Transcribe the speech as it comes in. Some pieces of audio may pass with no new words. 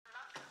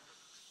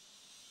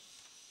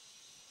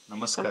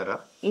ನಮಸ್ಕಾರ.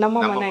 ನಮ್ಮ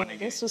ನಮ್ಮ ಮನೆಗೆ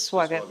ಮನೆಗೆ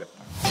ಸುಸ್ವಾಗತ.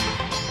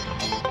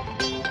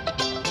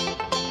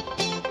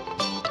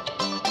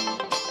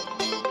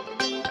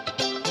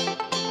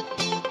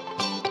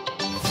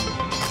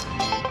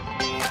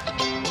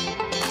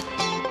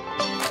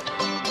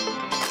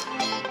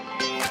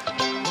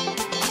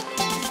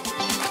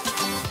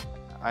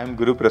 I'm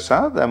Guru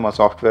Prasad. I'm a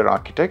software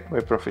architect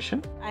by profession,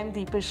 I'm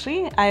Deepashri.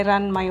 I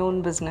run my own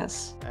business.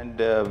 and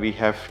we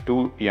have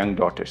two young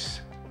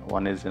daughters.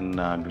 One is in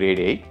grade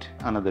 8,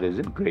 another is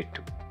in grade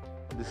 2.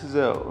 This is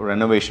a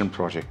renovation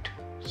project.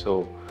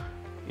 So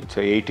it's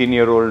a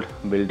 18-year-old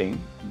building.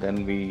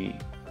 Then we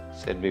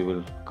said we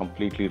will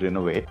completely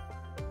renovate.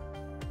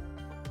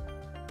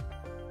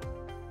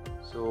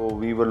 So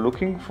we were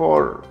looking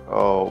for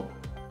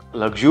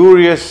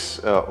luxurious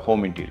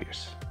home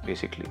interiors,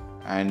 basically,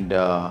 and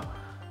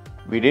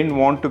we didn't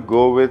want to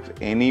go with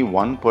any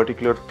one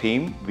particular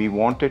theme. We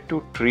wanted to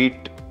treat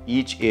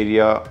each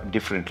area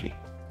differently.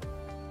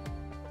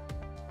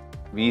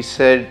 We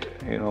said,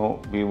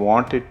 we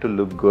want it to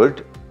look good,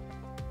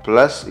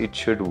 plus it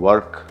should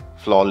work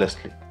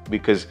flawlessly,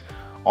 because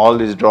all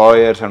these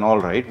drawers and all,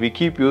 right, we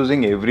keep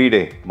using every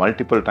day,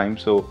 multiple times.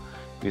 So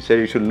we said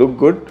it should look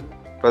good,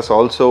 plus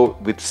also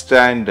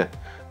withstand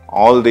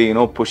all the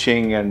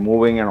pushing and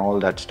moving and all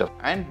that stuff.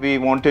 And we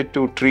wanted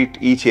to treat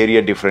each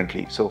area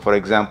differently. So for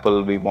example,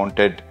 we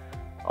wanted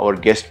our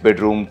guest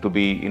bedroom to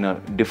be in a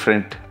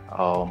different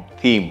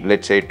theme,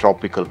 let's say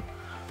tropical.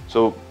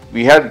 So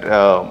we had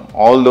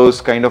all those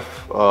kind of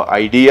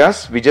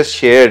ideas. We just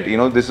shared,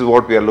 this is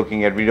what we are looking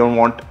at. We don't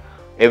want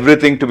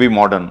everything to be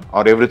modern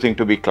or everything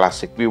to be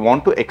classic. We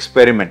want to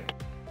experiment.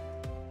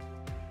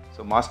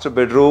 So master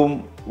bedroom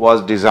was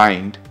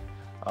designed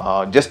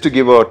just to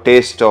give a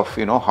taste of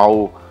how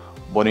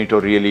Bonito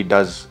really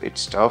does its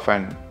stuff,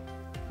 and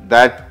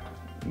that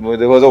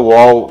there was a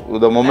wow.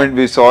 The moment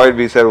we saw it,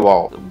 we said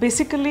wow.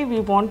 Basically, we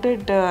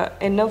wanted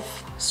enough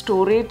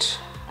storage,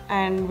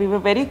 and we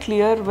were very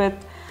clear with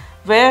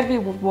where we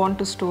would want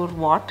to store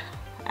what.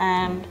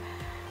 And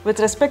with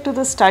respect to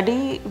the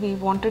study, we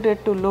wanted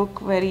it to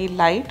look very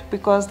light,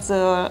 because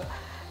the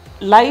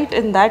light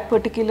in that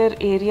particular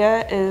area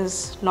is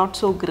not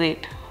so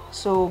great.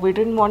 So we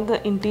didn't want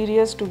the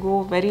interiors to go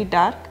very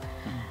dark,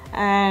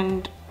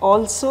 and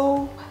also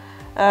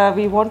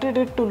we wanted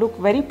it to look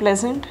very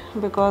pleasant,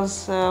 because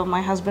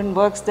my husband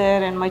works there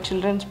and my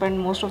children spend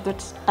most of the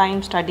time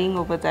studying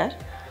over there.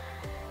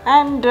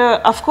 And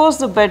of course,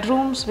 the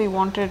bedrooms, we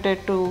wanted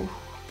it to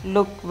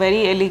look very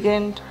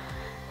elegant,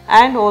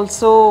 and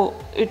also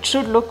it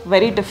should look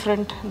very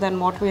different than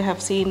what we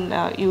have seen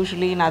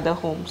usually in other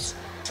homes.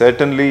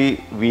 Certainly,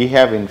 we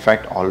have in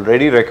fact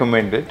already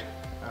recommended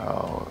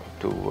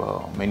to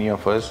many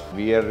of us.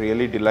 We are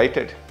really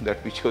delighted that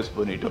we chose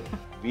Bonito.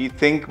 We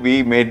think we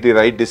made the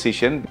right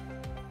decision.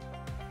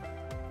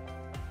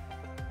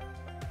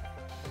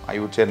 I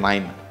would say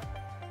 9.